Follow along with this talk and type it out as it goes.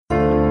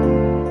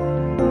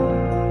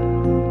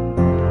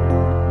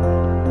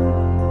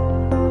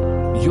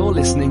You're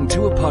listening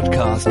to a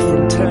podcast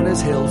from Turners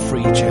Hill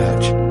Free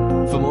Church.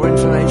 For more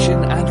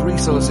information and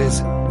resources,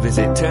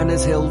 visit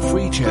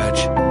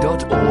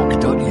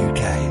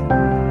turnershillfreechurch.org.uk.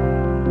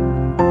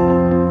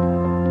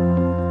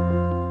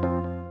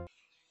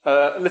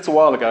 A little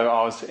while ago,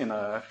 I was in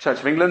a Church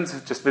of England,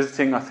 just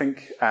visiting, I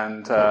think,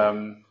 and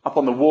up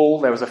on the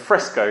wall there was a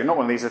fresco, not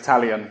one of these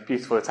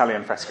beautiful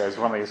Italian frescoes,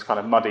 one of these kind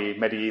of muddy,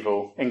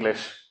 medieval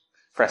English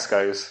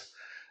frescoes,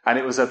 and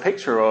it was a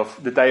picture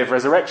of the day of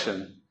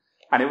resurrection,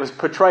 and it was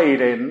portrayed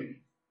in,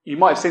 you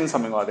might have seen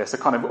something like this, a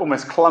kind of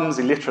almost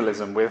clumsy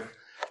literalism with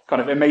kind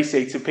of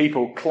emaciated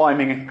people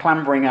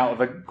clambering out of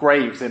the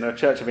graves in a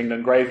Church of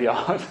England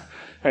graveyard,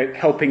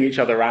 helping each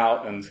other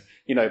out, and,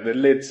 you know, the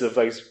lids of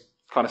those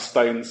kind of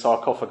stone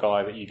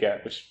sarcophagi that you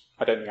get, which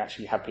I don't think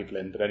actually have people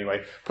in, but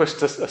anyway,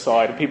 pushed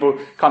aside, and people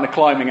kind of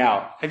climbing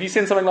out. Have you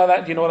seen something like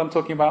that? Do you know what I'm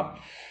talking about?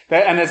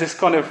 And there's this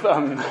kind of,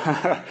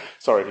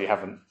 sorry if you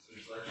haven't.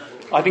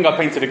 I think I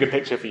painted a good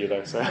picture for you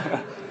though, so.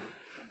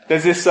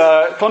 There's this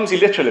clumsy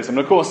literalism.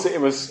 Of course, it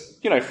was,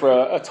 you know, for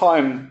a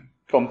time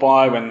gone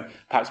by when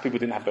perhaps people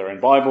didn't have their own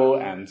Bible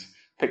and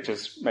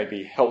pictures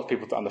maybe helped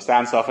people to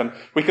understand stuff. And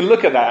we can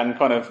look at that and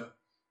kind of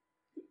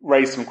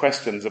raise some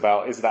questions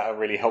about, is that a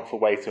really helpful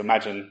way to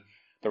imagine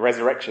the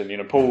resurrection? You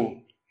know,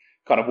 Paul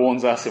kind of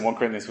warns us in 1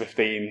 Corinthians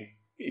 15,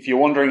 if you're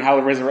wondering how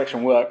the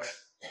resurrection works,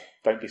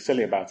 don't be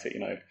silly about it.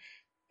 You know,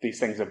 these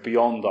things are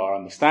beyond our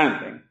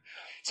understanding.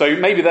 So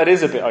maybe that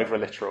is a bit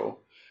over-literal.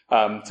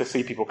 To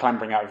see people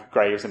clambering out of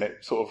graves, and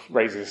it sort of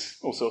raises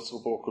all sorts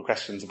of awkward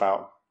questions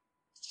about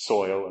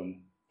soil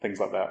and things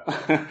like that,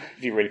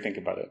 if you really think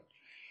about it.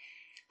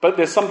 But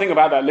there's something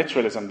about that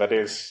literalism that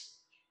is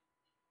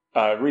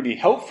really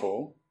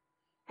helpful,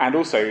 and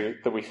also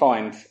that we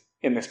find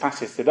in this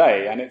passage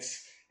today, and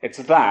it's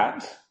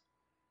that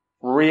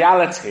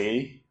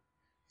reality,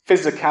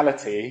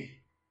 physicality,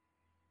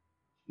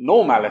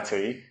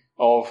 normality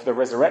of the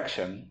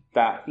resurrection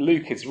that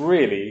Luke is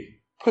really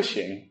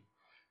pushing.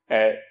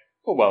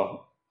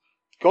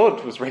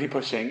 God was really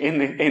pushing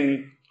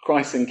in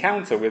Christ's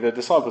encounter with the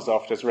disciples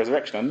after his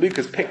resurrection. And Luke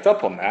has picked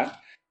up on that,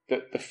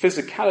 the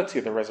physicality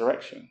of the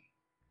resurrection.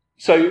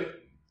 So,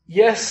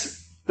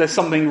 yes, there's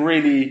something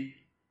really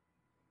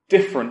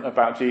different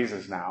about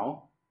Jesus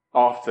now,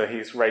 after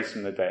he's raised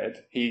from the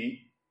dead.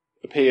 He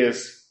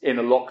appears in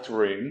a locked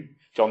room.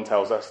 John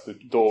tells us the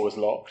door was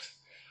locked.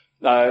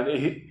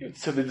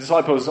 To the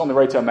disciples on the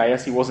road to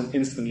Emmaus, he wasn't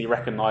instantly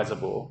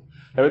recognizable.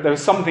 There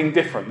was something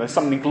different. There's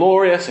something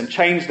glorious and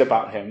changed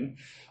about him.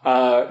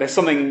 There's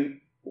something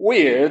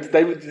weird.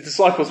 The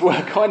disciples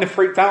were kind of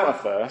freaked out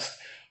at first.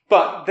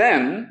 But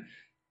then,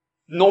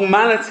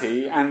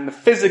 normality and the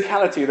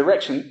physicality of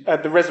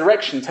the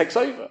resurrection takes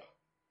over.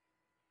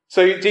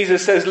 So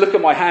Jesus says, look at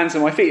my hands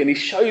and my feet. And he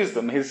shows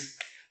them his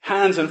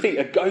hands and feet.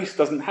 A ghost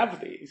doesn't have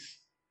these.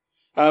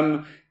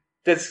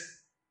 There's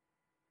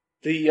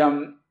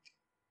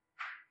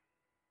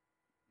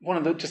one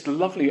of the just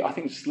lovely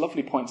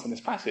points in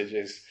this passage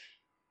is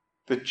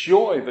the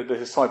joy that the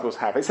disciples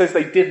have. It says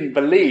they didn't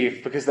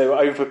believe because they were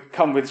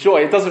overcome with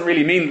joy. It doesn't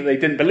really mean that they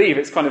didn't believe.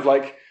 It's kind of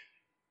like,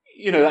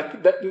 you know,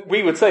 that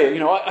we would say, you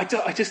know, I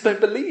just don't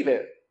believe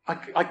it.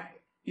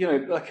 You know,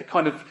 like a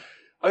kind of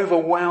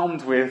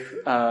overwhelmed with,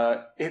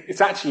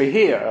 it's actually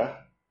here.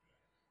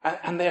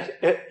 And they're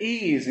at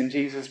ease in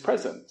Jesus'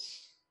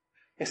 presence.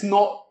 It's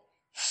not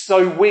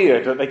so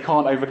weird that they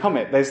can't overcome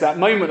it. There's that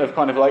moment of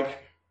kind of like,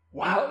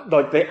 wow,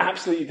 like they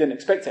absolutely didn't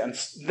expect it. And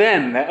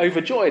then they're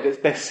overjoyed.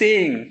 They're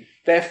seeing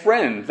their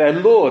friend, their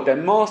Lord, their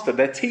master,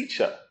 their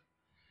teacher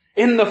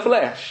in the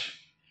flesh.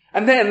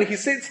 And then he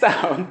sits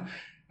down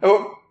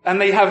and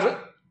they have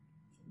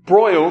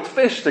broiled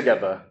fish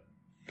together.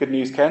 Good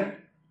news, Ken?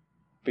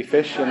 Be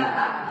fish in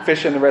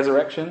the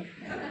resurrection.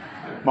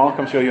 Mark,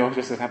 I'm sure you're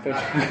just as happy.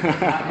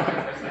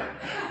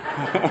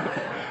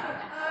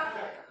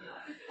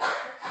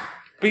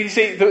 But you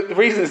see, the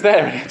reason it's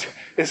there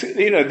is,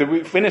 you know, that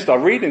we finished our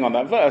reading on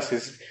that verse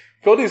is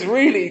God is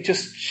really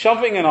just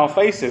shoving in our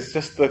faces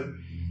just the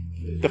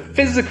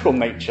physical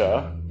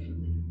nature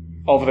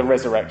of the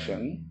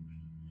resurrection,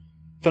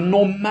 the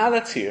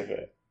normality of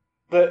it,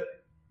 the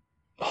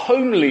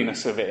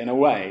homeliness of it in a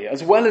way,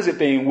 as well as it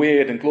being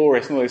weird and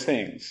glorious and all those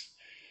things.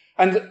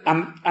 And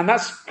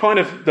that's kind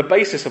of the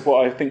basis of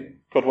what I think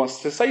God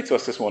wants to say to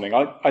us this morning.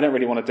 I don't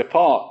really want to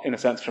depart, in a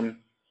sense, from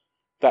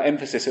that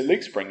emphasis that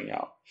Luke's bringing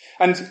out.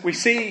 And we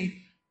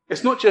see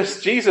it's not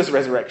just Jesus'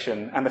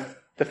 resurrection and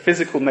the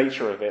physical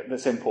nature of it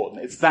that's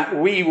important. It's that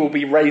we will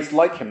be raised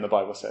like him, the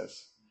Bible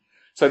says.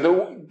 So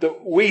that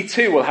we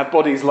too will have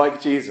bodies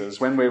like Jesus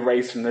when we're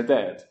raised from the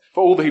dead,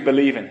 for all who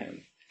believe in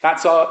him.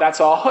 That's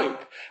our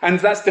hope. And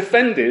that's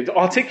defended,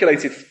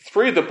 articulated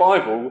through the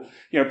Bible.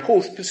 You know,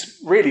 Paul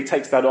really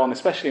takes that on,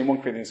 especially in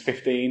 1 Corinthians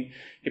 15.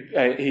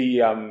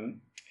 He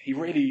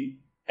really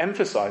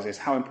emphasizes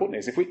how important it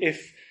is.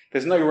 If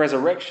there's no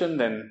resurrection,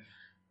 then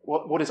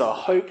what is our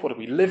hope? What are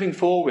we living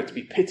for? We're to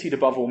be pitied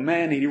above all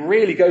men. He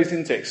really goes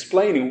into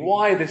explaining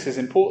why this is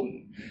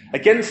important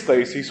against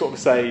those who sort of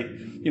say,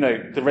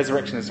 the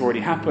resurrection has already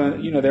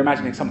happened. They're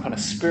imagining some kind of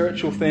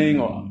spiritual thing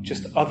or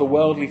just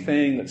otherworldly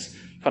thing that's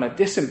kind of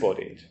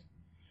disembodied.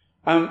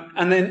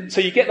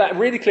 So you get that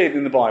really clearly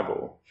in the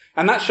Bible.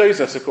 And that shows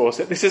us, of course,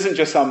 that this isn't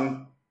just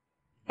some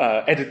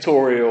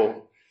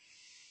editorial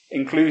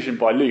inclusion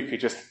by Luke who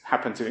just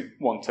happened to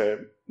want to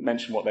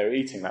mention what they were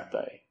eating that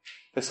day.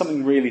 There's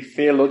something really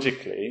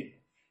theologically,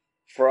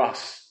 for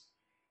us,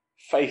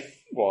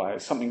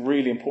 faith-wise, something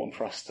really important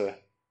for us to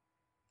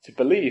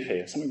believe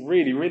here. Something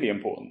really, really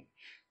important.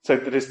 So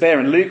that it's there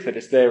in Luke, that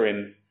it's there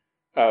in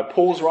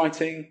Paul's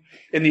writing.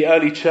 In the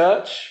early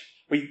church,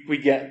 we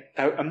get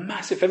a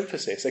massive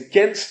emphasis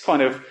against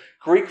kind of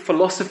Greek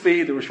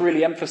philosophy that was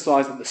really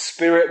emphasized that the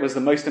spirit was the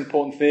most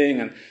important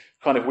thing, and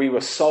kind of we were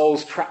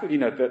souls trapped,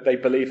 that they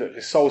believed that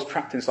the souls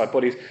trapped inside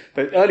bodies.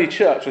 The early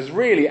church was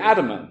really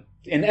adamant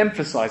in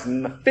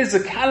emphasizing the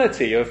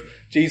physicality of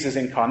Jesus'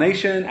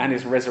 incarnation and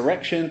his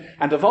resurrection,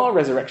 and of our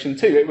resurrection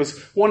too. It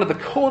was one of the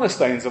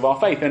cornerstones of our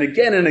faith. And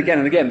again and again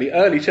and again, the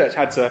early church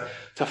had to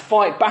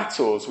fight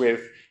battles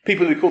with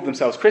people who called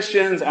themselves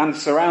Christians and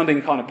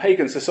surrounding kind of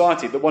pagan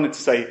society that wanted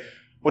to say,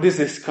 what is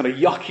this kind of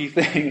yucky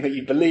thing that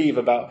you believe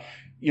about,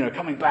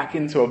 coming back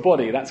into a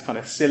body? That's kind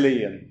of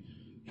silly and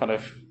kind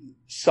of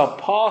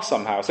subpar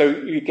somehow. So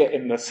you get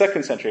in the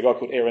 2nd century a guy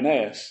called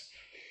Irenaeus.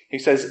 He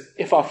says,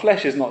 if our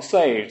flesh is not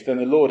saved, then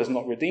the Lord has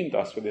not redeemed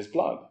us with his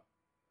blood.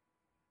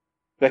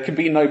 There can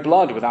be no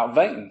blood without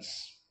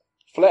veins,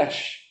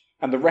 flesh,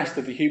 and the rest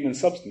of the human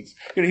substance.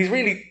 He's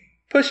really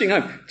pushing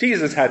home.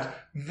 Jesus had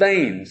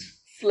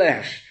veins,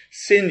 flesh,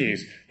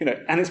 sinews,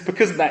 and it's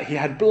because of that he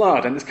had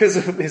blood, and it's because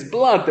of his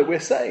blood that we're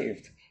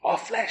saved. Our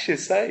flesh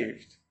is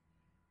saved.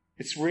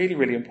 It's really,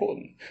 really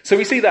important. So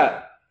we see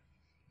that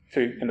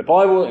in the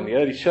Bible, in the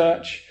early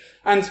church,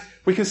 and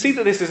we can see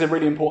that this is a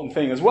really important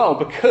thing as well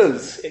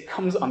because it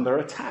comes under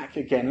attack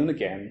again and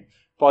again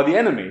by the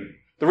enemy.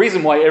 The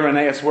reason why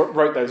Irenaeus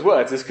wrote those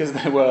words is because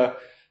there were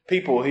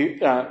people who,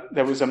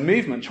 there was a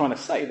movement trying to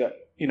say that,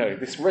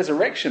 this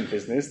resurrection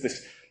business,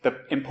 the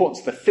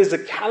importance, the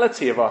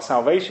physicality of our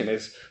salvation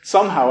is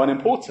somehow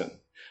unimportant.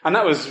 And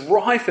that was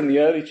rife in the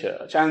early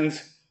church. And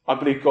I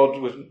believe God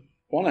would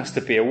want us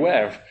to be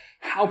aware of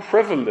how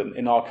prevalent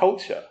in our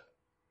culture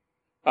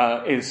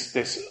is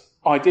this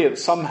idea that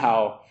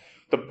somehow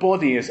the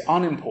body is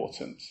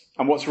unimportant.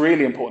 And what's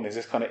really important is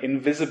this kind of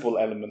invisible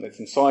element that's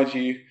inside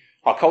you.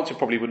 Our culture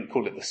probably wouldn't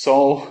call it the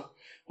soul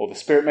or the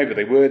spirit. Maybe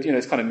they would.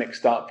 It's kind of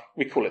mixed up.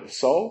 We call it the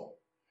soul.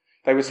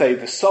 They would say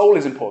the soul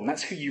is important.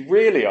 That's who you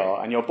really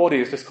are. And your body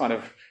is just kind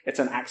of, it's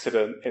an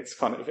accident. It's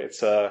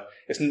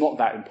not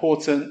that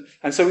important.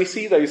 And so we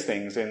see those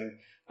things in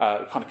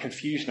kind of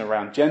confusion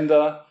around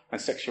gender and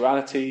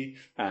sexuality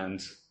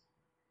and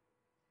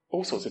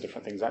all sorts of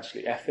different things,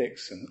 actually,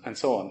 ethics and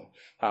so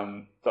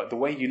on. But the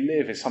way you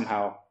live is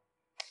somehow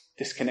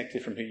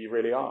disconnected from who you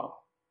really are.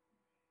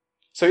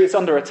 So it's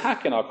under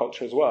attack in our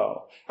culture as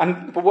well.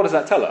 But what does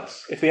that tell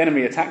us? If the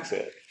enemy attacks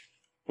it,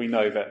 we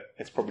know that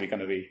it's probably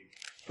going to be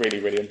really,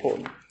 really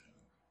important.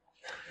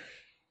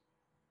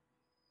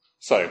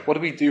 So what do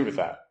we do with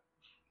that?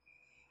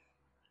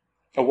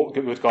 Or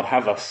what would God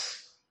have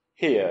us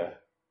hear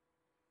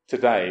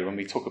today when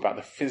we talk about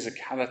the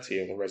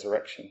physicality of the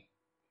resurrection?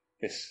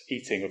 This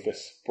eating of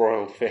this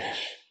broiled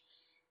fish,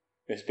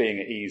 this being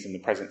at ease in the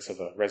presence of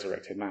a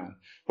resurrected man.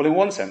 Well, in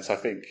one sense, I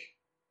think,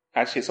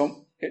 actually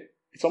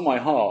it's on my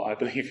heart, I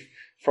believe,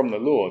 from the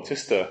Lord,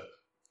 just to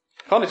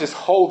kind of just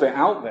hold it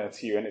out there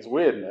to you in its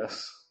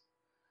weirdness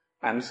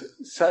and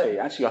say,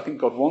 actually, I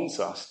think God wants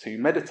us to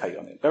meditate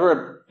on it. There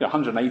are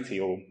 180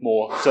 or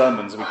more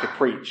sermons we could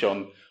preach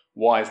on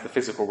why is the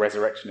physical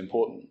resurrection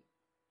important.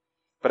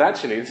 But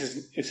actually,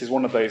 this is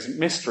one of those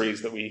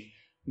mysteries that we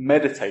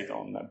meditate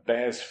on that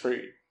bears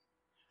fruit.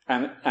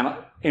 And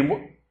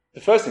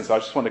the first thing is I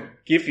just want to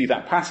give you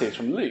that passage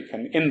from Luke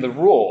and in the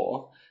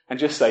raw and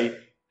just say,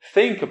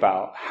 think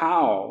about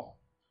how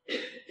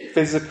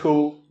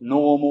physical,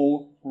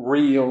 normal,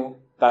 real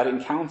that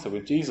encounter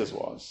with Jesus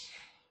was.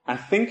 And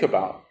think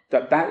about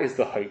that is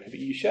the hope that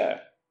you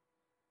share.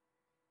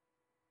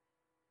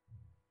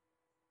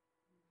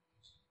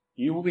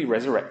 You will be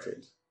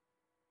resurrected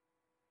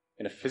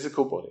in a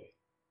physical body.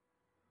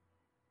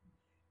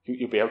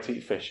 You'll be able to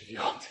eat fish if you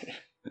want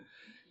to.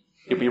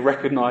 You'll be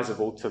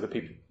recognizable to the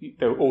people.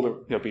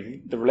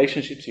 The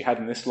relationships you had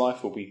in this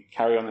life will be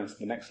carry on into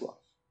the next life.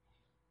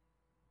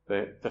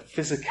 The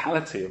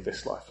physicality of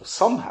this life will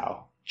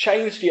somehow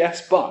changed,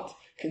 yes, but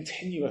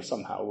continuous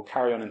somehow will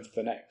carry on into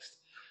the next.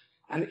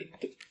 And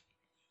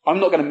I'm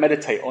not going to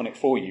meditate on it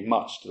for you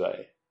much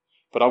today,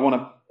 but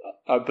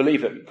I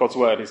believe that God's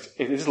word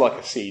is like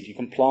a seed. You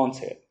can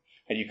plant it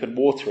and you can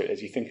water it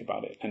as you think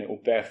about it, and it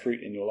will bear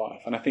fruit in your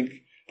life. And I think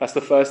that's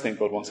the first thing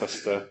God wants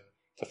us to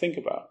think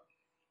about.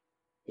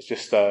 It's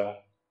just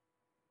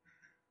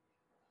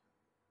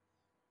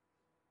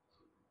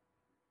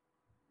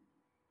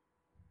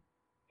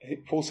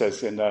Paul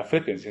says in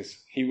Philippians,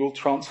 he will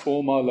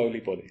transform our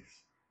lowly bodies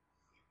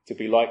to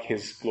be like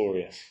his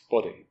glorious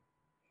body.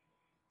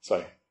 So,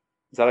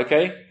 is that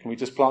okay? Can we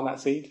just plant that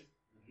seed?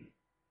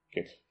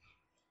 Good.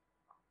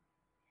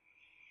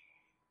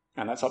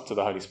 And that's up to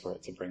the Holy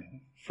Spirit to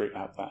bring fruit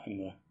out of that in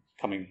the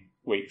coming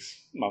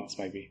weeks, months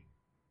maybe.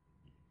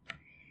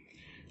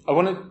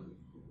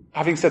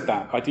 Having said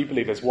that, I do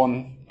believe there's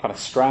one kind of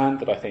strand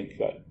that I think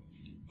that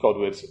God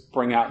would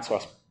bring out to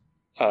us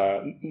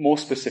more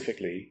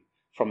specifically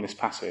from this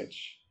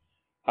passage.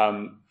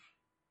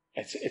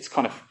 It's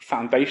kind of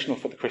foundational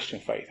for the Christian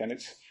faith, and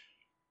it's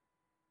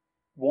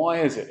why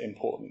is it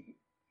important?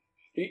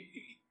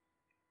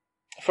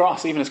 For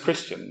us, even as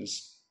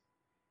Christians,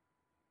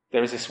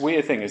 there is this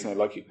weird thing, isn't it?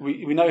 Like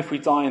we know if we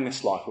die in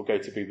this life, we'll go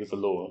to be with the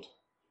Lord,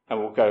 and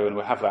we'll go and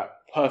we'll have that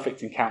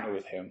perfect encounter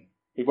with him.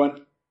 We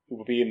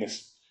will be in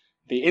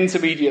the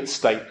intermediate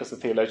state, as the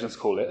theologians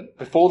call it,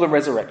 before the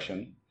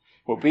resurrection.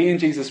 We'll be in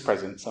Jesus'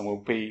 presence, and we'll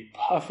be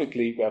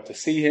able to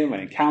see him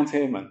and encounter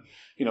him, and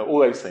all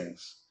those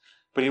things.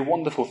 But a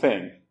wonderful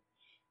thing.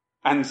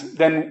 And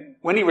then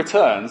when he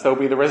returns, there'll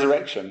be the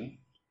resurrection.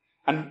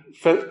 And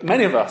for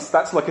many of us,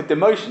 that's like a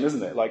demotion,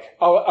 isn't it? Like,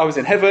 oh, I was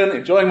in heaven,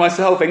 enjoying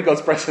myself in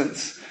God's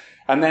presence.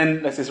 And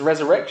then there's this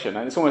resurrection,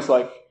 and it's almost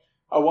like,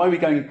 oh, why are we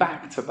going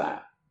back to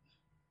that?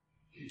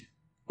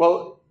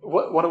 Well,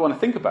 what I want to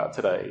think about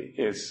today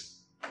is,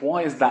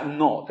 why is that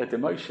not a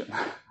demotion?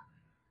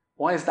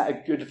 Why is that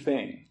a good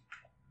thing?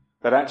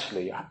 That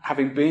actually,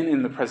 having been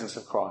in the presence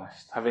of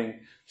Christ,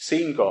 having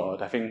seen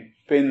God, having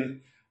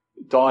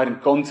died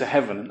and gone to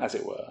heaven, as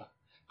it were,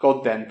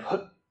 God then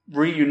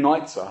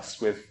reunites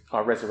us with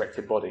our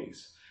resurrected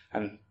bodies,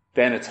 and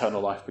then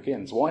eternal life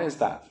begins. Why is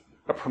that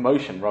a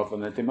promotion rather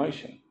than a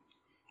demotion?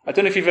 I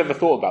don't know if you've ever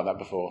thought about that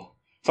before.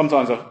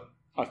 Sometimes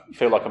I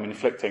feel like I'm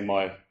inflicting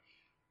my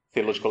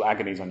theological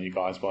agonies on you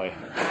guys by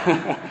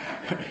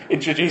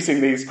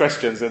introducing these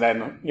questions and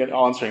then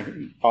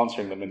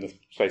answering them in the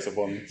space of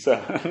one. So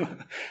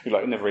you're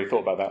like, never really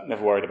thought about that,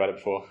 never worried about it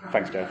before.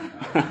 Thanks, Jeff.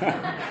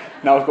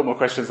 Now I've got more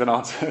questions than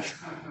answers.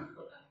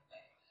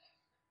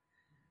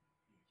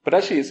 But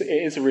actually, it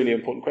is a really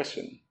important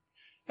question,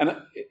 and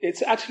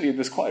it's actually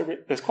there's quite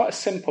a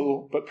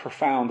simple but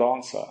profound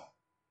answer.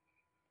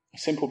 A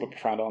simple but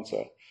profound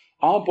answer.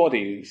 Our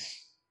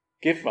bodies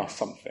give us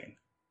something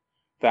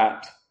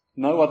that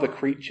no other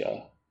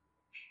creature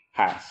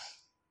has.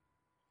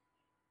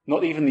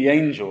 Not even the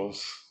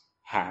angels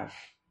have.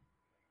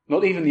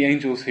 Not even the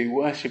angels who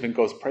worship in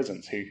God's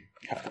presence, who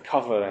have to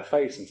cover their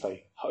face and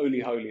say,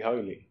 "Holy, holy,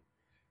 holy,"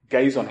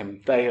 gaze on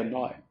him day and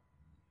night,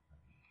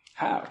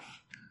 have.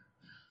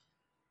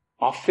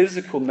 Our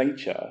physical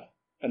nature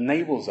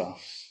enables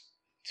us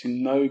to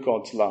know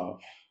God's love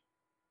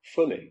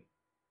fully.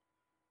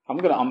 I'm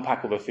going to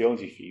unpack all the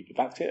theology for you,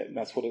 but that's it.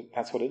 That's what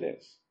it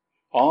is.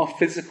 Our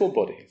physical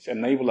bodies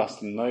enable us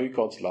to know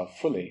God's love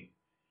fully.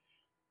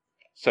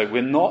 So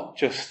we're not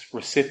just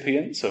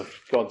recipients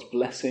of God's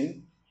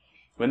blessing.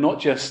 We're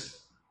not just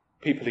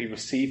people who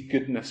receive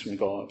goodness from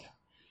God.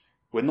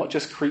 We're not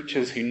just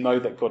creatures who know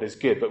that God is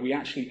good, but we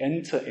actually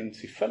enter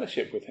into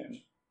fellowship with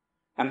him.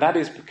 And that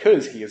is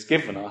because he has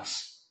given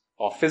us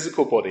our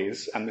physical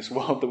bodies and this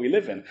world that we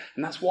live in.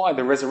 And that's why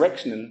the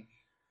resurrection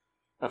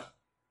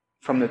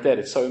from the dead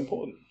is so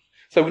important.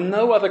 So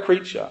no other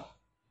creature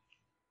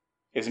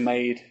is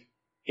made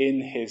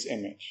in his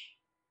image.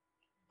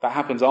 That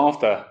happens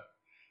after,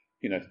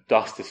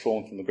 dust is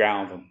formed from the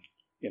ground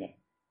and,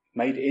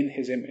 made in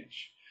his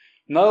image.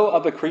 No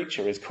other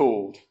creature is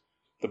called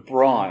the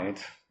bride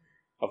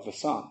of the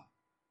Son.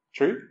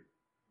 True?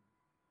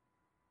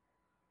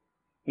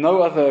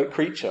 No other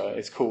creature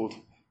is called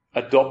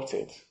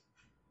adopted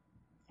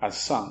as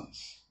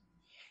sons.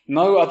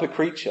 No other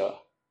creature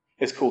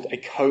is called a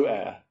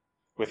co-heir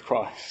with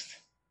Christ.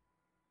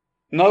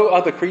 No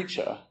other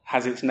creature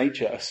has its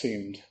nature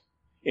assumed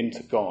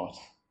into God.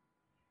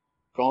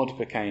 God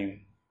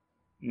became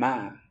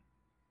man.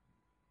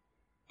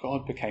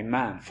 God became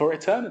man for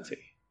eternity.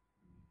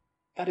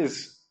 That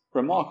is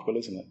remarkable,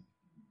 isn't it?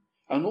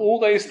 And all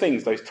those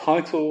things, those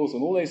titles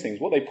and all those things,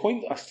 what they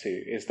point us to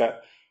is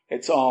that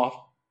it's our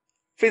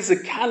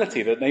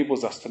physicality that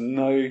enables us to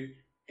know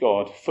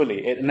God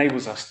fully. It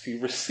enables us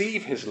to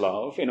receive his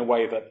love in a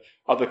way that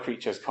other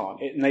creatures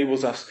can't. It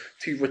enables us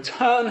to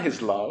return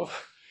his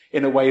love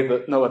in a way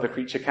that no other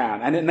creature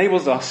can. And it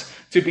enables us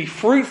to be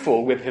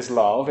fruitful with his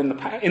love in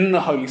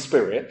the Holy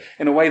Spirit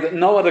in a way that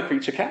no other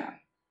creature can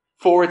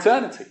for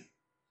eternity.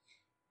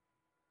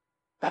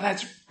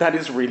 That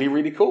is really,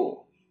 really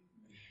cool.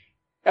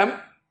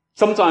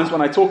 Sometimes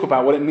when I talk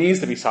about what it means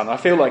to be son, I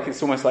feel like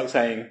it's almost like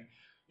saying,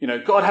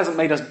 God hasn't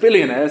made us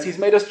billionaires, he's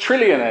made us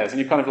trillionaires.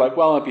 And you're kind of like,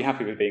 well, I'd be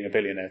happy with being a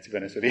billionaire, to be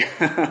honest with you.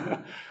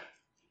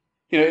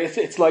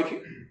 It's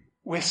like,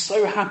 we're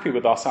so happy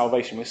with our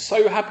salvation. We're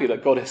so happy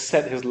that God has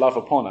set his love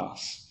upon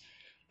us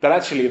that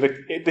actually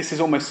this is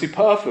almost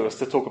superfluous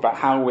to talk about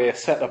how we're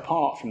set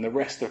apart from the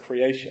rest of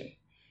creation.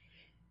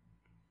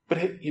 But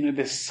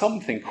there's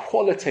something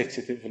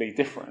qualitatively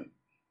different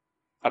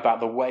about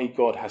the way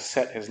God has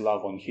set his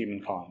love on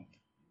humankind.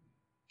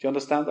 Do you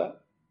understand that?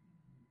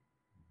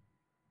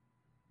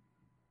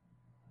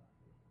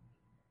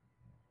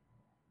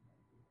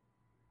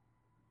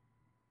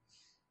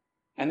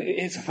 And it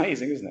is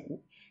amazing, isn't it?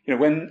 You know,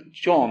 when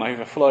John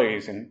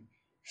overflows in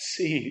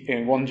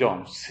 1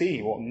 John, see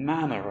what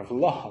manner of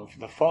love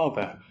the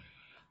Father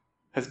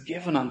has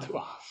given unto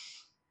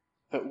us,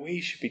 that we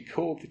should be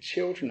called the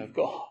children of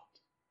God.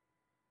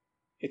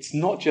 It's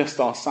not just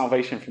our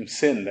salvation from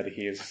sin that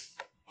he is,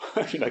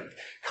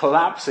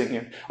 collapsing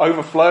and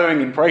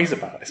overflowing in praise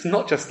about. It's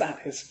not just that.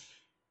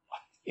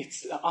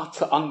 It's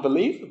utter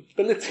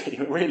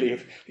unbelievability, really,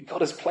 of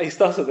God has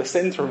placed us at the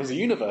center of his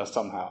universe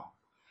somehow.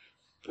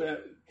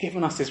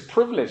 Given us this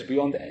privilege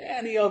beyond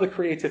any other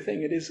created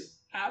thing. It is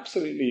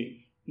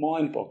absolutely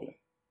mind-boggling.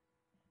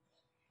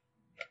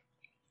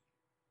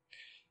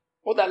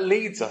 What that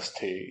leads us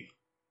to,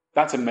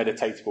 that's a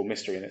meditatable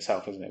mystery in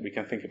itself, isn't it? We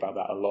can think about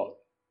that a lot.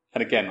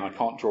 And again, I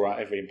can't draw out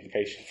every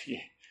implication for you,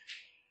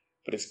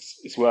 but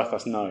it's worth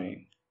us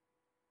knowing.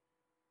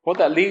 What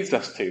that leads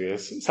us to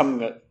is something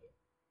that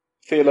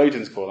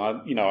theologians call,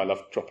 I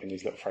love dropping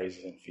these little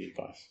phrases in for you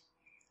guys,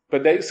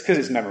 but it's because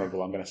it's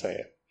memorable, I'm going to say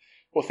it.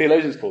 What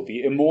theologians call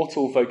the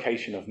immortal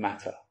vocation of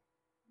matter.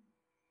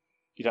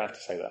 You don't have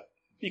to say that.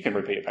 You can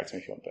repeat it back to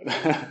me if you want,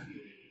 but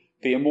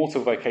the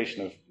immortal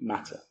vocation of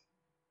matter.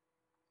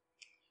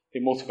 The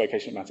immortal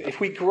vocation of matter.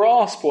 If we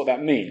grasp what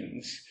that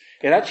means,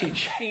 it actually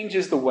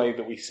changes the way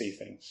that we see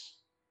things.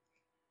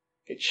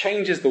 It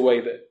changes the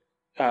way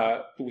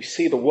that we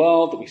see the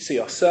world, that we see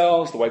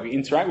ourselves, the way we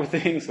interact with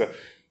things.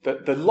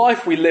 The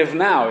life we live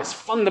now is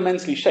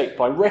fundamentally shaped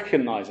by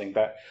recognizing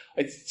that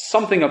it's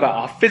something about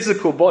our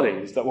physical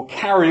bodies that will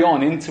carry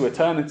on into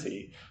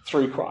eternity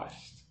through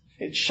Christ.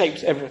 It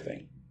shapes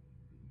everything.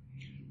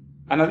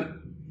 And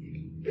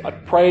I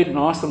prayed and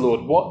asked the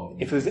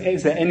Lord,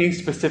 is there any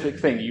specific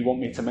thing you want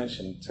me to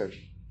mention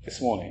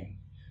this morning?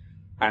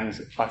 And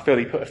I feel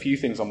he put a few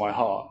things on my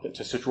heart that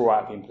just to draw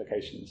out the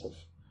implications of,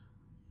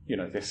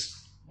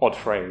 this odd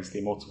phrase, the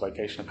immortal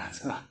vocation of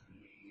matter,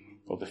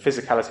 or the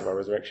physicality of our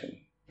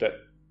resurrection, that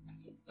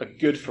are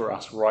good for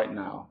us right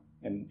now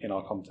in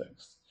our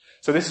context.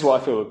 So this is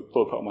what I feel the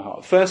Lord put on my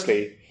heart.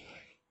 Firstly,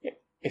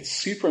 it's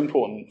super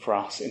important for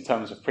us in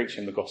terms of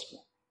preaching the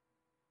gospel.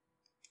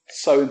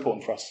 It's so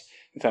important for us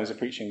in terms of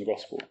preaching the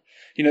gospel.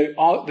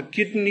 The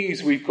good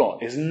news we've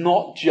got is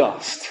not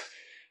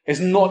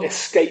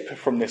escape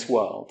from this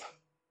world.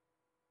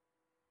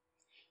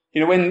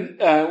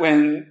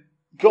 When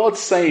God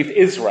saved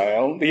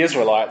Israel, the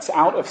Israelites,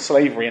 out of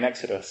slavery in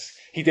Exodus,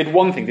 he did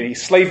one thing. He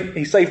saved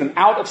them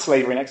out of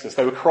slavery in Exodus.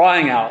 They were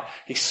crying out.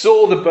 He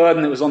saw the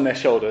burden that was on their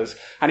shoulders,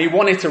 and he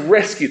wanted to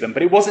rescue them.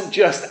 But it wasn't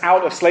just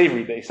out of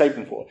slavery that he saved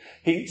them for.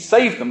 He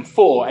saved them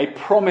for a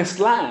promised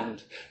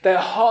land. Their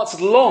hearts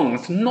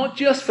longed not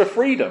just for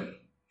freedom,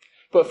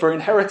 but for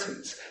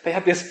inheritance. They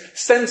had this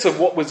sense of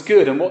what was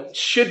good and what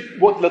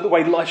the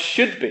way life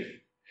should be.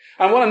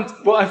 And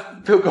what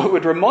I feel God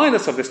would remind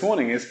us of this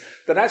morning is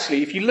that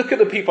actually, if you look at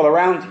the people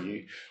around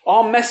you,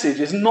 our message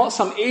is not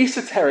some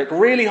esoteric,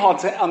 really hard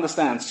to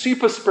understand,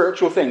 super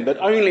spiritual thing that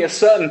only a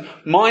certain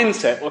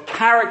mindset or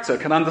character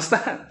can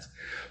understand.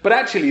 But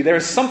actually, there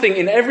is something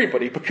in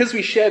everybody, because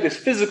we share this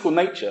physical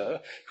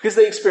nature, because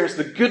they experience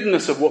the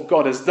goodness of what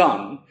God has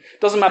done.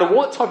 Doesn't matter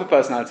what type of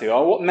personality they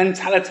are, what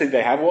mentality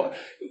they have,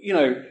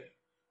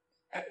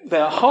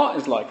 their heart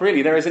is like,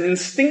 really. There is an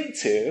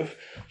instinctive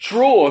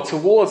draw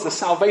towards the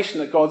salvation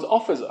that God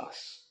offers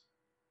us.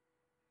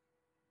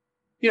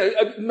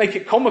 Make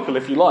it comical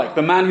if you like.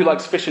 The man who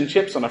likes fish and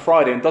chips on a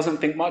Friday and doesn't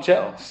think much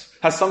else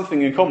has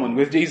something in common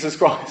with Jesus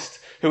Christ,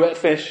 who ate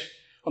fish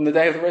on the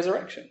day of the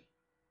resurrection.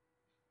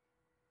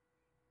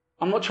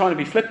 I'm not trying to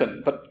be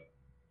flippant, but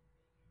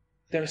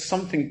there is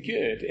something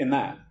good in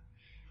that.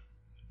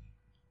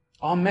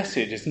 Our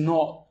message is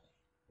not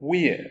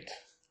weird.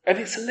 And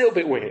it's a little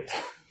bit weird.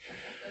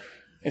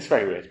 It's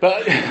very weird.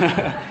 But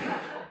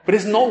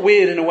it's not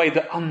weird in a way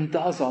that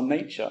undoes our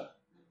nature.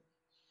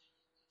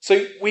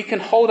 So we can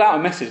hold out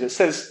a message that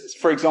says,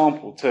 for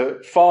example,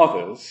 to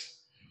fathers,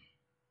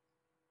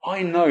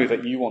 I know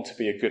that you want to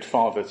be a good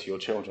father to your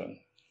children.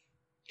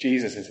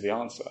 Jesus is the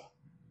answer.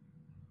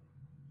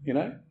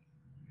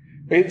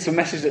 It's a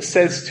message that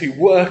says to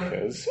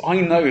workers, I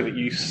know that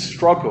you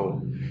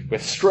struggle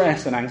with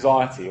stress and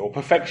anxiety or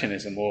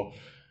perfectionism or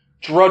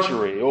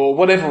drudgery or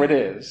whatever it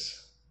is.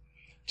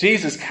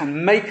 Jesus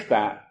can make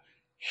that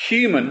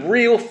human,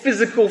 real,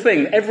 physical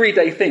thing,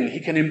 everyday thing. He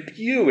can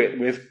imbue it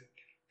with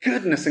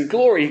goodness and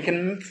glory. He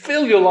can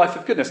fill your life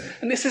with goodness.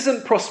 And this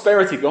isn't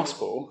prosperity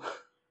gospel,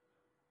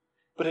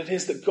 but it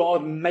is that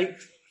God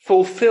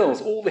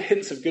fulfills all the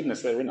hints of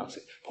goodness that are in us.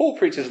 Paul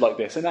preaches like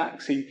this in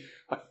Acts.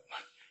 I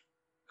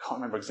can't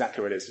remember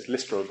exactly what it is. It's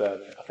Lystra or there,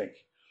 I think.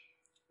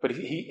 But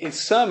his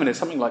sermon is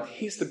something like,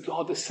 he's the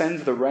God that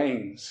sends the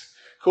rains,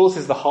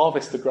 causes the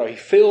harvest to grow. He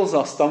fills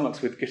our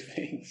stomachs with good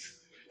things.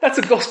 That's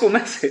a gospel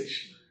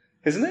message,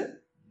 isn't it?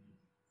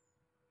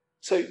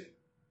 So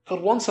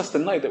God wants us to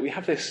know that we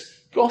have this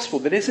gospel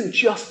that isn't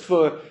just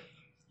for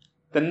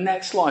the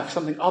next life,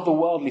 something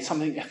otherworldly,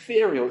 something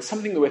ethereal. It's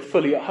something that we're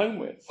fully at home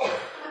with.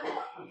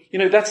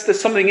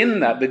 There's something in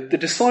that. The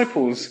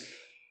disciples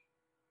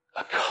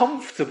are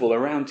comfortable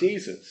around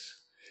Jesus.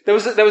 There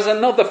was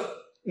another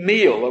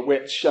meal at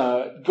which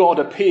God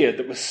appeared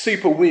that was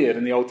super weird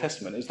in the Old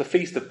Testament is the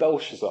Feast of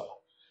Belshazzar.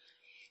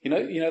 You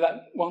know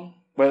that one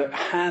where a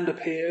hand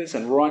appears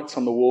and writes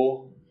on the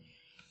wall?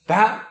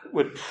 That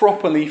would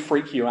properly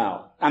freak you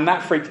out. And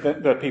that freaked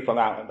the people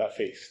out at that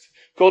feast.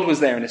 God was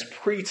there in this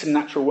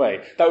preternatural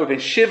way. That would have been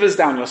shivers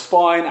down your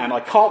spine, and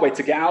I can't wait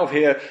to get out of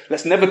here.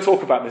 Let's never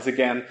talk about this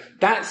again.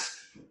 That's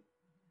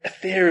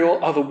ethereal,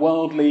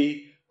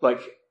 otherworldly,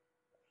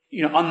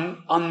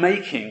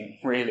 unmaking,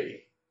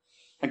 really.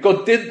 And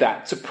God did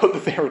that to put the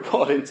fear of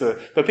God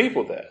into the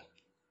people there.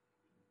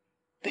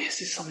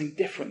 This is something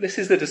different. This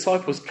is the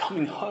disciples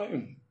coming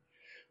home,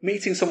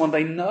 meeting someone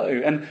they know.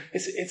 And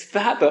it's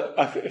that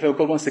I feel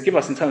God wants to give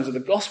us in terms of the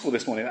gospel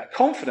this morning, that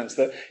confidence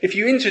that if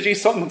you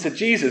introduce someone to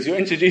Jesus, you're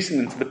introducing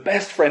them to the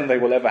best friend they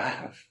will ever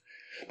have.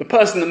 The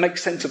person that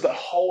makes sense of their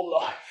whole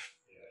life.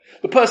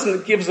 The person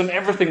that gives them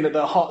everything that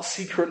their heart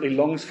secretly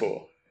longs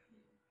for.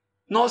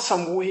 Not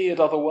some weird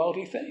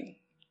otherworldly thing.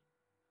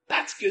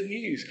 That's good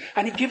news.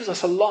 And he gives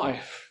us a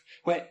life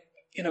where,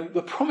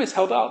 the promise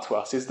held out to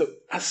us is that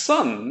as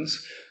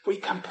sons, we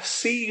can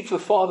perceive the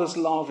Father's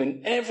love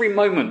in every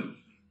moment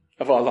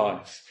of our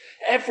lives.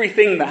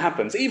 Everything that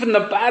happens, even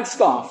the bad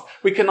stuff,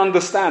 we can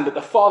understand that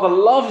the Father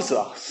loves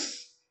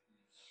us.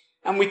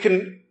 And we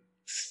can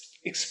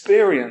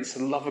experience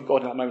the love of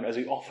God in that moment as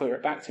we offer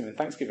it back to him in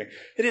thanksgiving.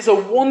 It is a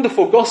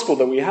wonderful gospel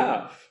that we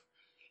have.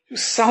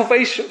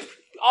 Salvation,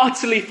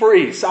 utterly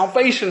free.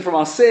 Salvation from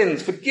our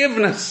sins.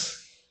 Forgiveness.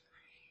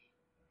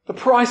 The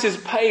price is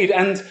paid,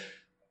 and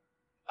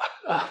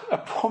a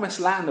promised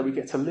land that we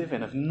get to live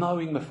in of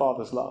knowing the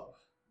Father's love.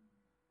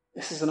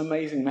 This is an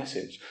amazing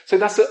message. So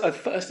that's the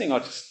first thing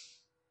God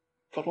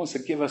wants to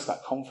give us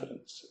that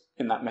confidence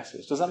in that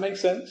message. Does that make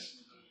sense?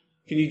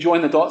 Can you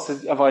join the dots?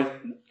 Have I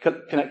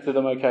connected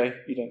them okay?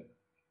 You don't?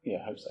 Yeah,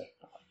 I hope so.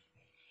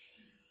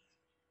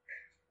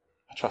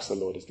 I trust the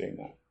Lord is doing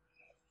that.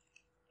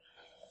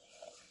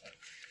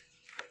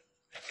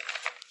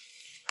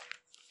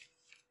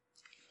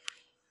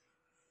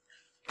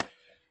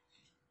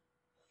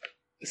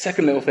 The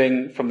second little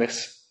thing from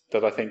this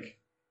that I think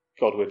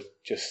God would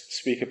just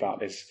speak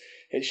about is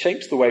it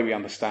shapes the way we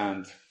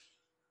understand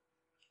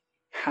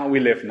how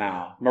we live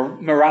now.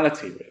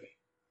 Morality,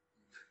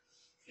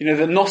 really.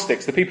 The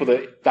Gnostics, the people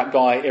that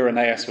guy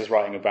Irenaeus was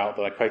writing about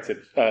that I quoted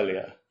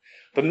earlier,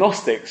 the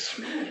Gnostics,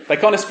 they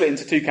kind of split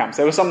into two camps.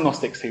 There were some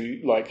Gnostics who,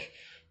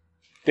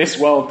 this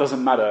world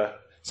doesn't matter,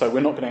 so we're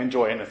not going to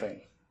enjoy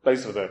anything.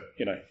 Those were the,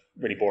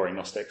 really boring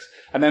Gnostics.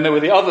 And then there were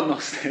the other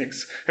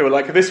Gnostics who were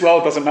like, this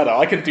world doesn't matter,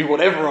 I can do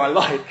whatever I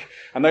like.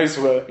 And those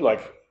were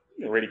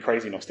really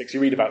crazy Gnostics. You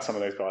read about some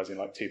of those guys in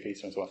 2 Peter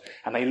and so on.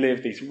 And they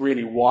lived these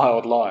really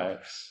wild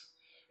lives.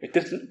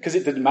 Because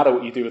it didn't matter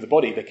what you do with the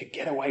body, they could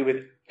get away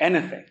with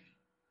anything.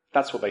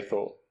 That's what they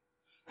thought.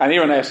 And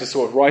Irenaeus is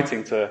sort of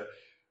writing to,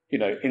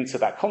 into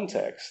that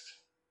context.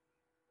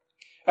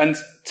 And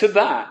to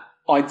that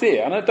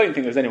idea, and I don't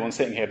think there's anyone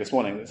sitting here this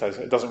morning that says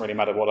it doesn't really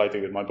matter what I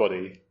do with my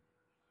body.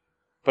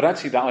 But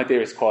actually that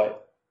idea is quite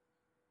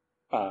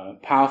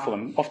powerful,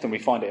 and often we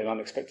find it in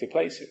unexpected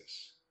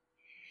places.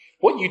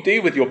 What you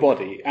do with your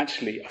body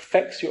actually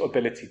affects your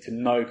ability to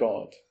know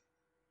God.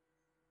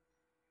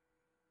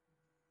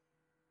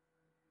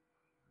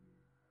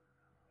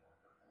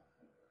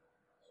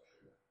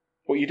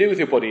 What you do with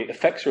your body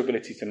affects your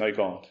ability to know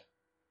God,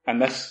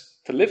 and thus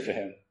to live for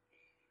him,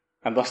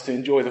 and thus to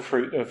enjoy the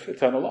fruit of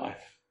eternal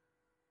life.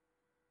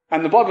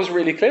 And the Bible's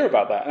really clear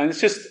about that. And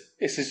it's just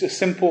a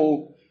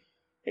simple,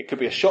 it could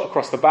be a shot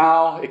across the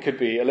bow, it could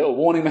be a little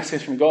warning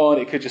message from God,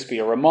 it could just be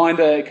a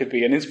reminder, it could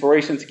be an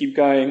inspiration to keep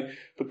going.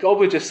 But God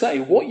would just say,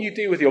 what you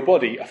do with your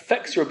body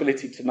affects your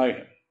ability to know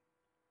him.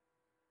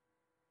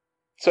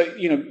 So,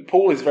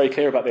 Paul is very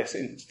clear about this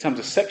in terms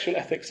of sexual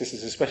ethics. This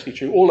is especially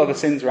true. All other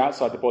sins are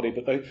outside the body,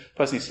 but the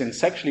person who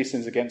sexually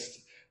sins against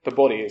the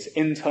body is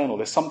internal.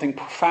 There's something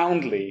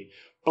profoundly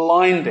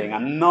blinding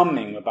and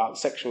numbing about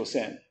sexual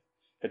sin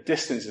that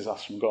distances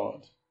us from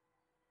God.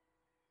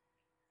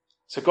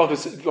 So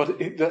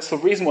that's the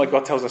reason why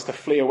God tells us to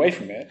flee away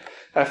from it,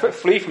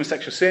 flee from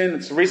sexual sin.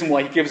 It's the reason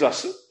why he gives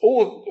us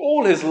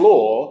all his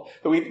law.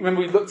 Remember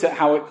we looked at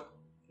how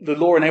the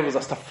law enables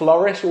us to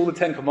flourish. All the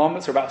 10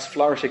 Commandments are about us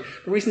flourishing.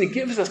 The reason he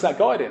gives us that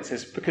guidance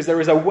is because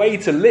there is a way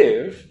to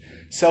live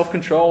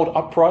self-controlled,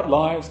 upright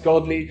lives,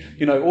 godly,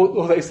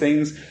 all those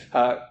things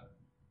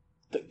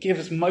that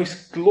gives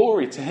most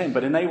glory to him,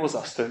 but enables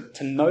us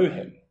to know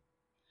him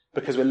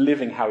because we're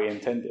living how he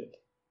intended.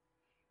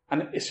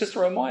 And it's just a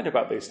reminder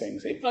about these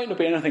things. It might not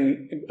be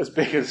anything as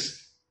big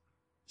as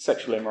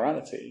sexual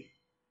immorality.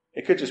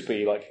 It could just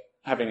be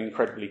having an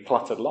incredibly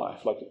cluttered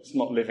life. It's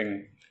not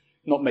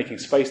making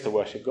space to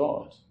worship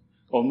God,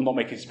 or not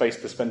making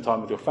space to spend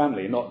time with your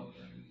family, not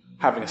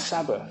having a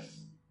Sabbath.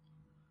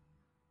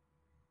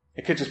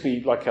 It could just be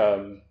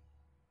the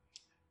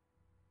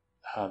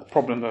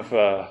problem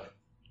of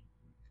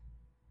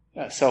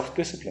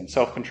self-discipline,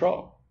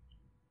 self-control.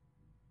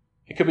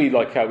 It could be we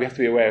have to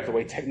be aware of the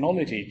way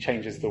technology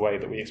changes the way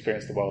that we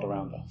experience the world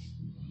around us.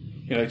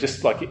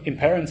 Just like in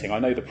parenting, I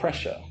know the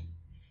pressure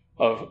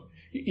of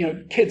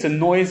Kids are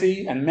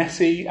noisy and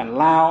messy and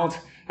loud,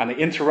 and they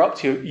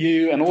interrupt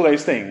you and all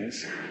those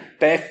things.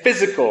 They're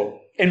physical,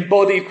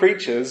 embodied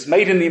creatures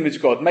made in the image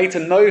of God, made to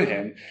know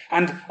him.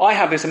 And I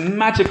have this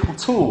magical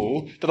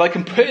tool that I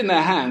can put in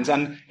their hands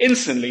and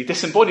instantly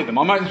disembody them.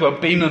 I might as well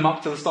beam them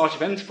up to the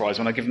Starship Enterprise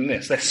when I give them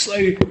this.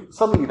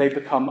 Suddenly they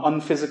become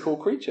unphysical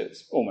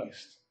creatures,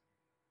 almost.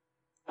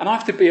 And I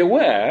have to be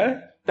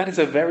aware that is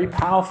a very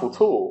powerful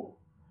tool.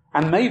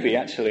 And maybe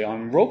actually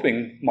I'm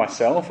robbing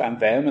myself and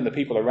them and the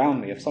people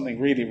around me of something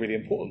really, really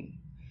important,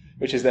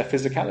 which is their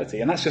physicality.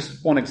 And that's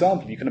just one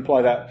example. You can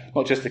apply that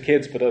not just to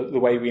kids, but the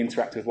way we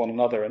interact with one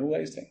another and all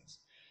those things.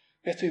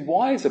 We have to be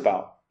wise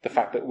about the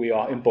fact that we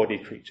are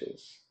embodied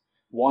creatures.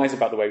 Wise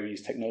about the way we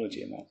use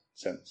technology in that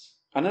sense.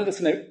 I know that's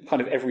a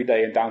kind of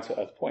everyday and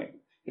down-to-earth point.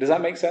 But does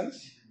that make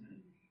sense?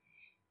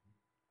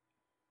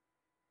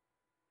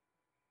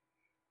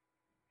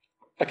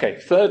 Okay,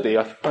 thirdly,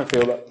 I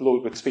feel that the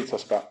Lord would speak to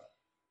us about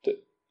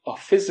our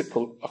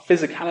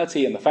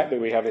physicality, and the fact that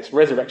we have this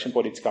resurrection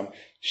body to come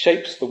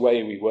shapes the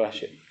way we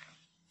worship.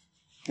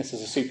 This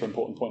is a super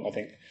important point, I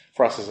think,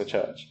 for us as a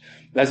church.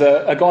 There's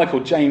a guy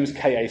called James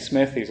K.A.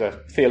 Smith. He's a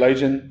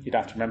theologian. You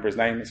don't have to remember his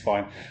name, it's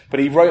fine. But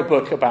he wrote a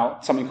book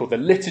about something called the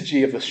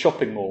Liturgy of the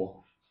Shopping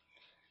Mall.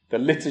 The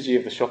Liturgy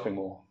of the Shopping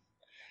Mall.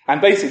 And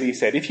basically he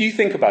said, if you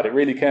think about it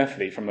really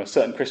carefully from a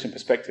certain Christian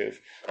perspective,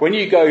 when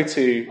you go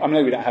to, I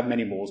know we don't have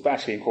many malls, but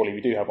actually in Crawley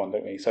we do have one,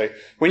 don't we? So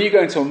when you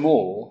go into a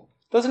mall,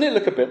 doesn't it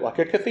look a bit like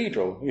a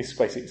cathedral? He's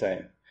basically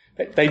saying.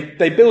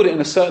 They build it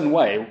in a certain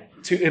way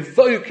to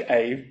evoke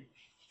a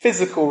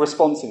physical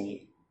response in you.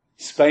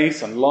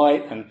 Space and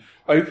light and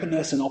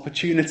openness and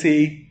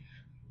opportunity.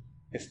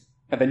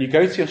 And then you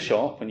go to your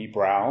shop and you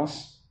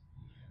browse.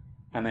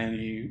 And then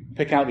you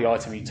pick out the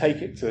item, you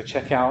take it to the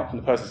checkout, and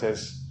the person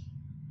says,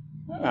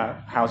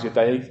 how's your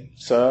day,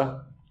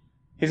 sir?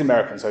 He's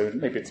American, so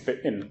maybe it's a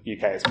bit, in the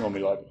UK it's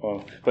normally like,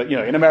 well, but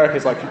in America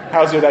it's like,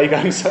 how's your day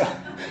going, sir?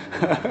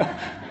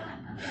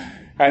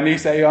 And you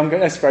say,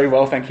 that's very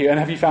well, thank you. And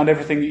have you found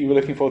everything that you were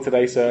looking for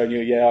today, sir?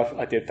 And yeah,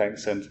 I did,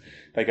 thanks. And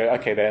they go,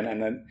 okay then.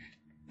 And then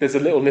there's a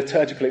little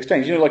liturgical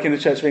exchange. Like in the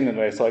Church of England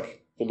where it's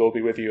like, the Lord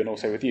be with you and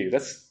also with you.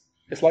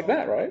 It's like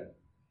that, right?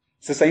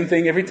 It's the same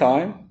thing every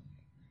time.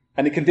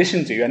 And it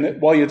conditions you.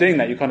 And while you're doing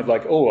that, you're kind of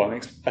like,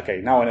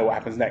 okay, now I know what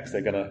happens next. They're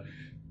going to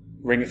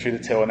ring it through the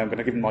till and I'm going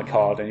to give them my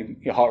card, and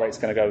your heart rate's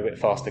going to go a bit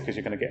faster because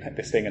you're going to get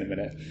this thing in a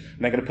minute. And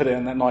they're going to put it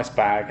in that nice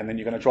bag, and then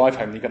you're going to drive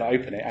home and you're going to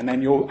open it, and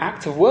then your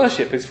act of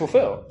worship is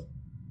fulfilled.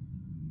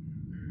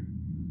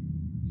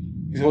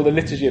 It's called the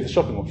Liturgy of the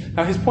Shopping Mall.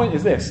 Now his point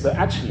is this, that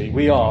actually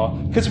we are,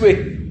 because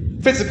we're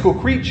physical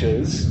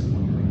creatures,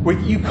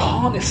 you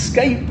can't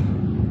escape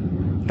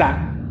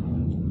that.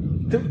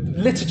 The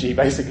liturgy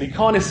basically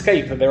can't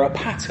escape that there are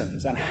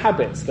patterns and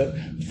habits that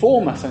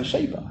form us and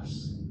shape us.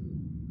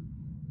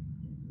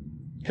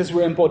 Because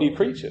we're embodied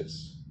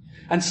creatures.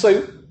 And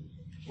so,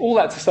 all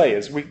that to say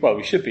is,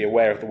 we should be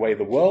aware of the way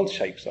the world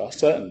shapes us,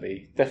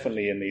 certainly,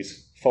 definitely in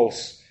these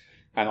false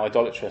and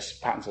idolatrous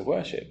patterns of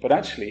worship. But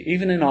actually,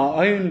 even in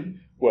our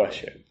own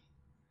worship,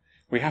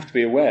 we have to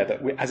be aware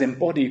that as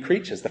embodied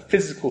creatures, the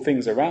physical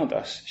things around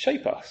us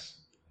shape us.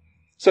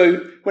 So,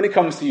 when it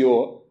comes to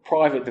your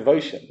private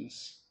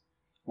devotions,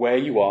 where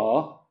you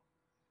are,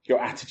 your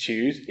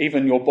attitude,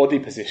 even your body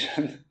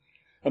position,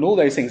 and all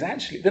those things,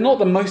 actually, they're not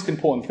the most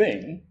important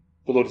thing.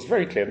 The Lord is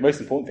very clear. The most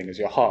important thing is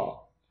your heart.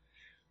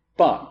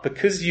 But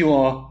because you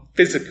are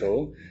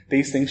physical,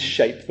 these things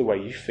shape the way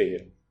you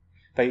feel.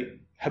 They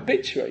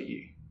habituate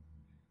you.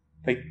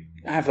 They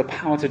have the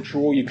power to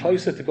draw you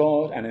closer to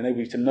God and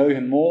enable you to know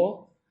him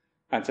more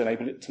and to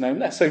enable it to know him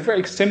less. So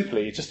very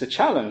simply, just the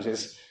challenge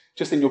is,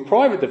 just in your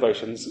private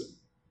devotions,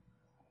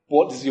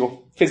 what does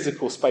your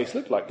physical space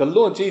look like? The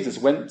Lord Jesus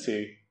went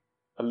to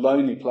a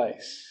lonely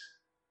place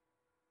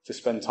to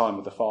spend time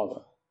with the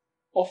Father.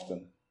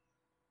 Often.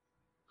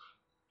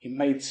 He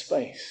made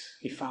space.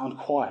 He found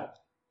quiet.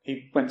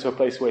 He went to a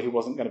place where he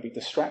wasn't going to be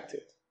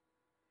distracted.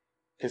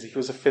 Because he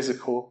was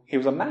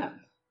a man.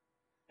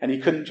 And he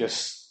couldn't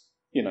just,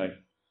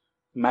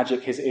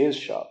 magic his ears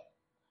shut.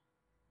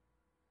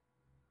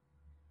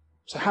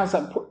 So how's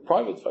that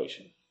private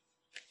devotion?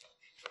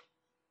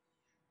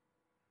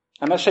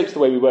 And that shapes the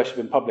way we worship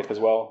in public as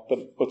well, but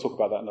we'll talk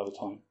about that another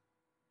time.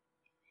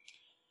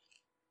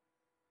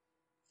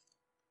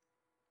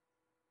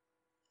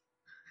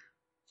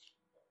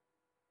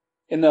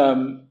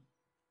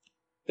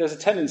 There's a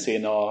tendency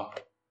in our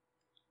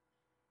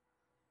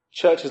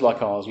churches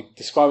like ours, we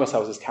describe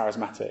ourselves as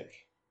charismatic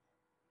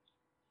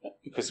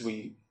because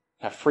we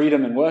have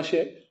freedom in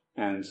worship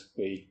and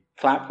we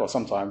clap, or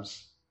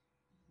sometimes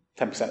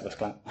 10% of us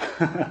clap,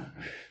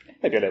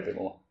 maybe a little bit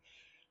more.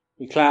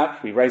 We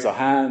clap, we raise our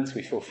hands,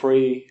 we feel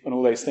free, and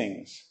all those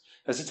things.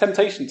 There's a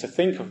temptation to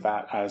think of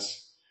that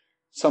as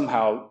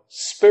somehow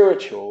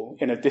spiritual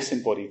in a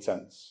disembodied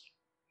sense.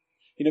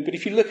 But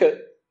if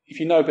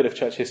you know a bit of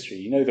church history,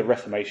 you know the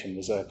Reformation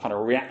was a kind of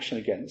reaction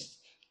against,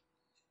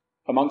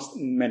 amongst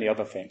many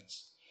other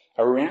things,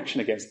 a reaction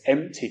against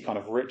empty kind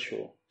of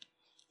ritual.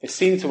 It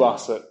seemed to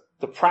us that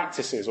the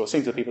practices, or it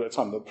seemed to the people at the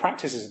time, the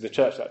practices of the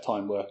church at that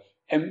time were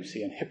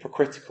empty and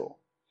hypocritical.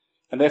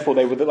 And therefore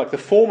they were like the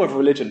form of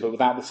religion, but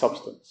without the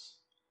substance.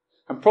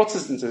 And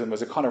Protestantism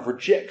was a kind of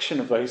rejection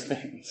of those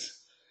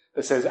things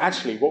that says,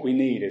 actually, what we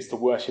need is to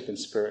worship in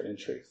spirit and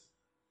truth.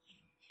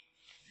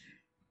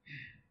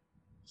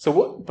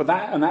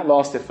 That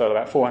lasted for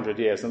about 400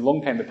 years, and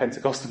along came the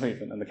Pentecostal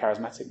movement and the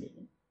charismatic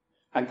movement.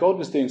 And God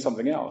was doing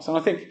something else. And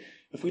I think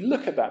if we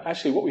look at that,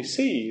 actually what we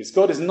see is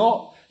God is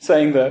not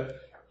saying that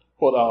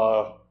what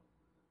our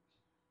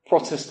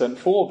Protestant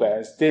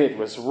forebears did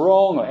was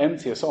wrong or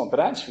empty or so on, but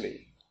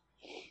actually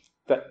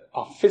that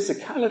our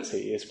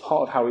physicality is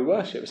part of how we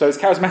worship. So as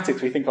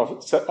charismatics, we think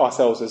of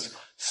ourselves as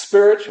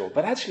spiritual,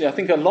 but actually I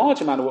think a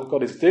large amount of what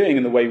God is doing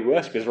in the way we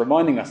worship is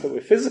reminding us that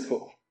we're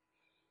physical.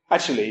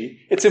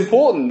 Actually, it's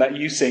important that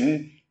you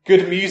sing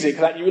good music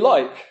that you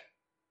like,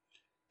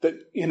 that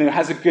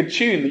has a good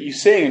tune that you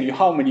sing and you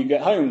hum when you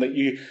get home,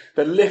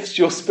 that lifts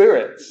your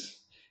spirits.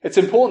 It's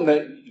important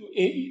that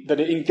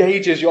it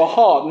engages your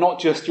heart, not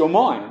just your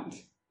mind.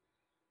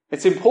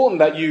 It's important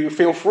that you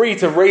feel free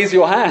to raise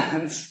your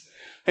hands.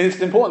 And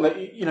it's important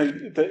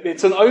that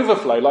it's an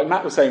overflow, like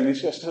Matt was saying,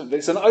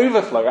 it's an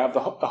overflow out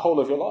of the whole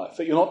of your life,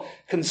 that you're not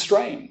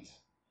constrained.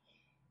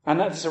 And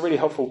that's a really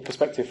helpful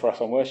perspective for us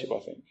on worship, I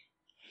think.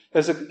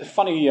 There's a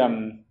funny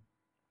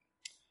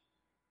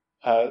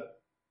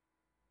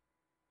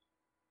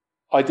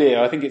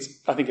idea. I think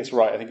it's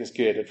right. I think it's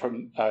good,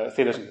 from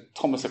theologian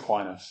Thomas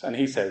Aquinas, and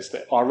he says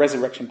that our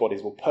resurrection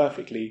bodies will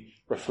perfectly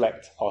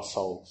reflect our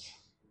souls.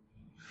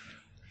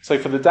 So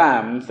for the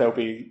damned, there'll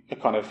be a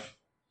kind of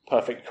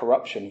perfect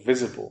corruption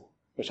visible,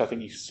 which I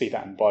think you see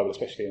that in the Bible,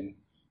 especially in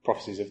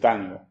prophecies of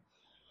Daniel.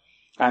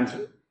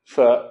 And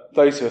for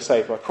those who are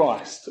saved by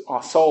Christ,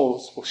 our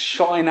souls will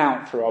shine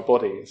out through our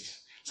bodies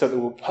so that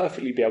we'll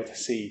perfectly be able to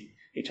see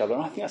each other.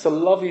 And I think that's a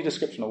lovely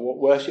description of what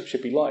worship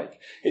should be like.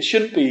 It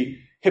shouldn't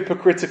be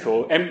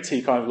hypocritical,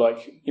 empty, kind of like,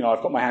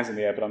 I've got my hands in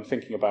the air, but I'm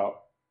thinking about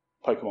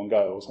Pokemon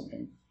Go or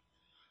something.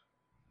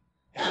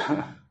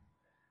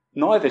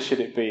 Neither should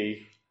it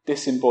be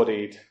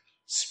disembodied,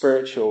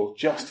 spiritual,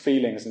 just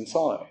feelings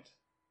inside.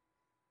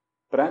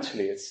 But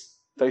actually, it's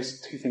those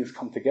two things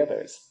come together.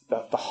 It's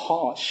the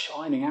heart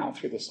shining out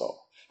through the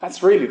soul.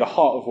 That's really the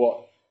heart of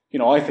what,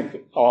 I think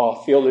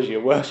our theology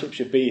of worship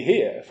should be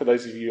here, for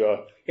those of you who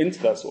are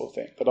into that sort of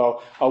thing. But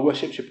our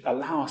worship should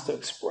allow us to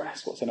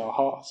express what's in our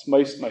hearts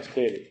most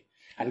clearly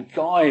and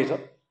guide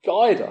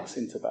us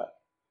into that.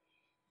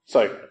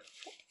 So,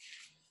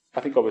 I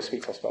think God will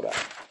speak to us about that.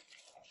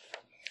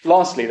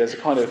 Lastly, there's a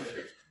kind of,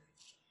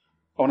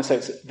 I want to say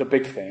it's the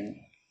big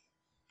thing.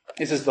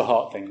 This is the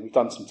heart thing. We've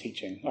done some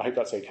teaching. I hope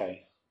that's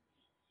okay.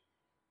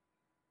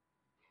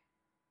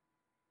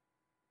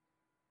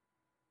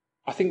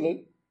 I think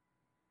that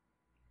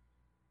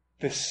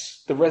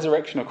the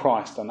resurrection of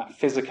Christ and that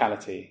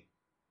physicality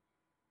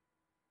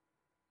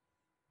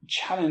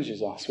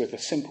challenges us with a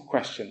simple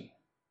question.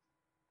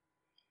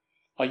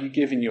 Are you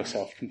giving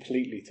yourself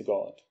completely to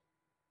God?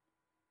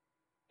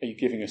 Are you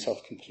giving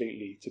yourself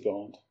completely to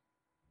God?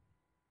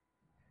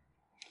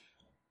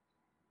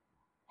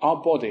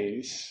 Our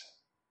bodies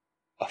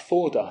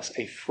afford us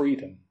a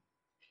freedom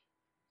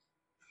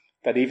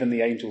that even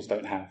the angels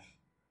don't have.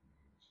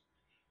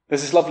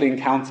 There's this lovely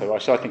encounter,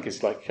 which I think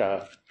is like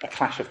a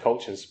clash of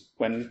cultures,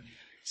 when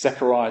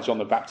Zechariah, John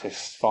the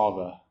Baptist's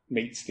father,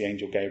 meets the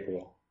angel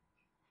Gabriel.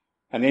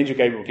 And the angel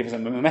Gabriel gives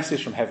him a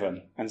message from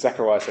heaven, and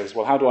Zechariah says,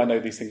 well, how do I know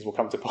these things will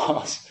come to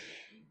pass?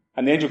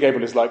 And the angel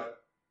Gabriel is like,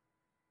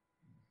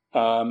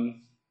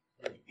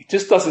 he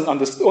just doesn't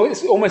understand.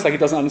 It's almost like he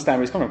doesn't understand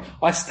where he's coming from.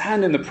 I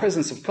stand in the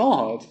presence of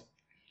God.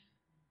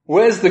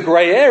 Where's the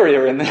grey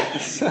area in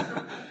this?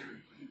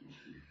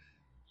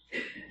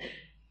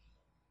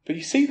 But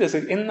you see,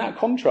 in that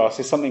contrast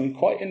is something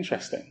quite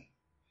interesting.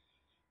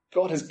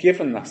 God has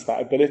given us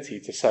that ability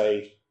to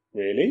say,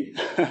 really?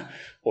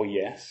 Or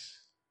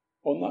yes?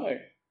 Or no?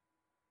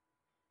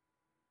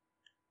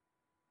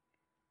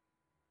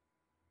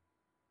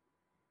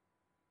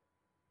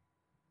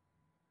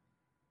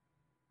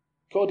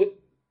 God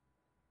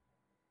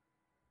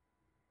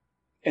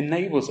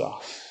enables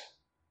us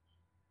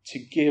to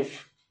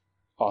give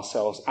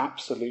ourselves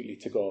absolutely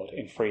to God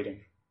in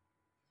freedom.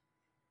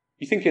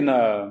 You think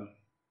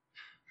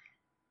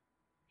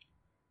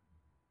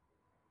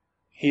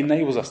He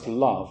enables us to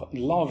love.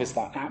 Love is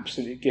that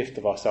absolute gift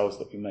of ourselves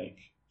that we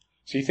make.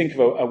 So you think of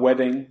a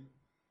wedding,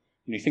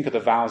 and you think of the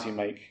vows you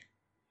make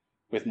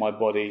with my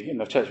body, in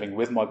the church thing,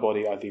 with my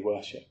body I do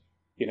worship.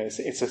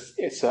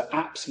 It's an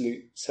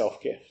absolute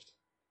self-gift.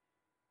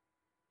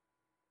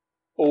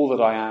 All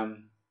that I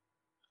am,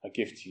 I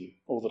give to you.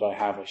 All that I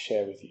have, I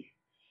share with you.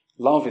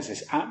 Love is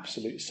this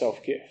absolute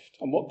self-gift.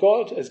 And what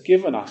God has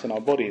given us in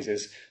our bodies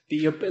is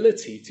the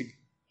ability to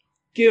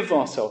give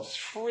ourselves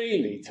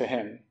freely to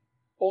Him.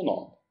 Or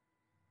not.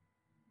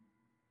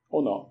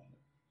 Or not.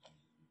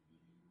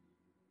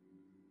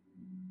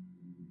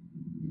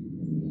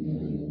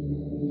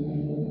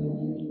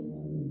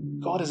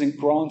 God has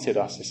granted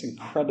us this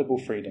incredible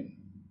freedom.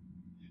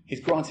 He's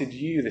granted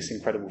you this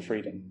incredible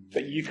freedom,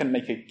 that you can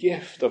make a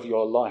gift of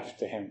your life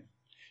to him.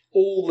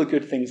 All the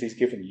good things he's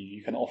given you,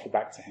 you can offer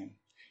back to him,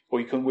 or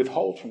you can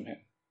withhold from him.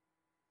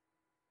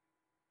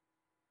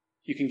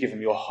 You can give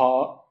him your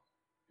heart,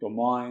 your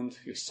mind,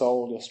 your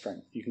soul, your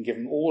strength. You can give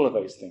him all of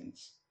those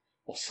things,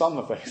 or some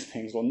of those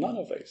things, or none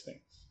of those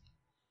things.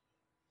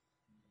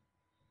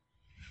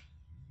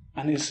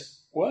 And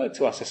his word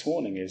to us this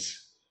morning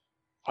is,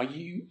 are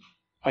you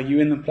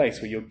in the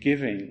place where you're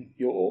giving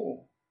your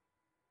all?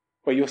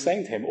 Where you're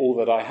saying to him, all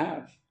that I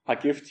have, I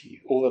give to you.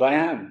 All that I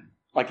am,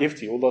 I give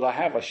to you. All that I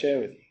have, I share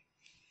with you.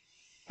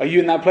 Are you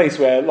in that place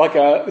where,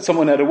 like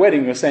someone at a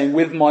wedding, you're saying,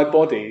 with my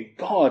body,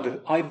 God,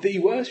 I thee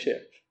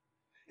worship?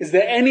 Is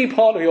there any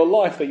part of your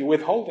life that you're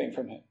withholding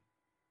from him?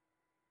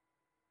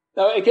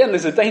 Now, again,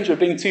 there's a danger of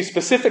being too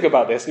specific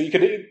about this. I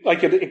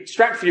could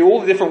extract for you all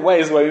the different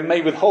ways where we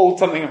may withhold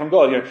something from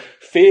God.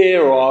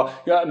 Fear, or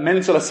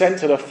mental assent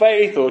to the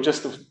faith, or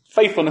just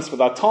faithfulness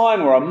with our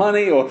time or our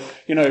money, or,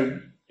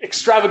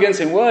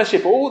 extravagance in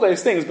worship, all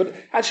those things. But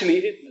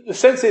actually, the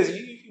sense is,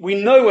 we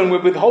know when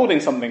we're withholding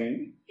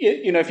something.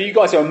 For you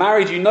guys who are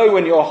married, you know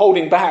when you're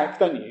holding back,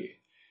 don't you?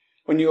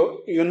 When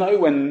you know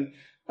when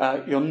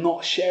you're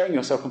not sharing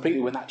yourself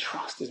completely, when that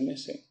trust is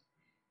missing.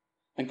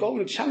 And God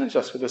would challenge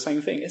us with the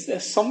same thing. Is there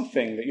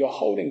something that you're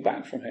holding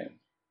back from him?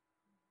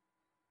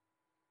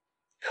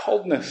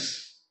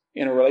 Coldness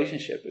in a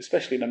relationship,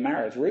 especially in a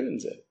marriage,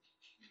 ruins it.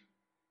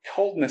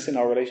 Coldness in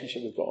our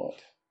relationship with God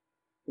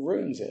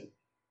ruins it.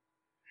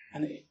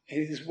 And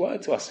his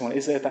word to us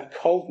is there that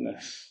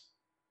coldness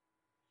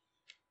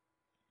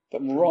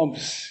that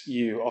robs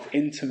you of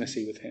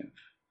intimacy with him?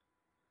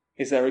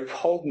 Is there a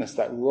coldness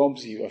that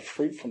robs you of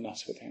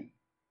fruitfulness with him?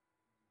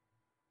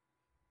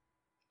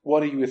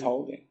 What are you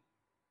withholding?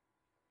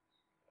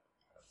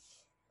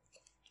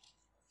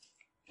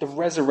 The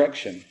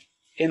resurrection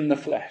in the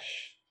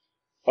flesh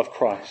of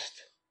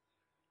Christ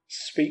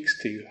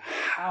speaks to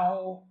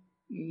how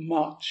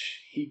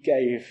much he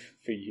gave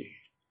for you,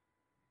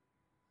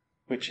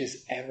 which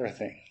is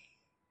everything.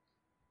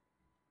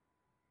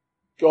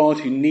 God,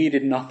 who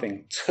needed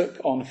nothing, took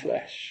on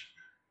flesh.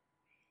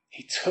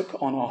 He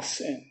took on our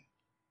sin.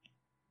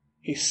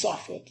 He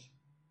suffered.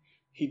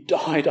 He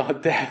died our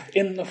death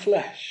in the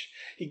flesh.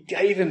 He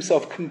gave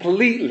himself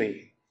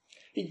completely.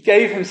 He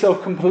gave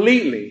himself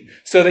completely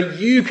so that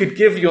you could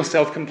give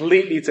yourself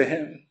completely to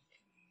him.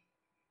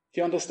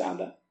 Do you understand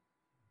that?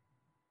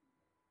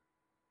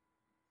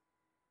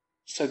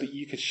 So that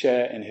you could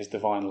share in his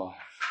divine life.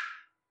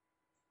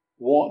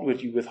 What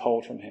would you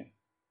withhold from him,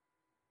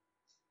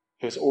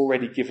 who has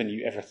already given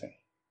you everything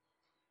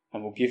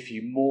and will give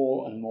you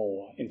more and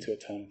more into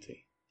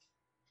eternity?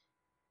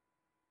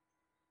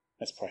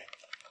 Let's pray.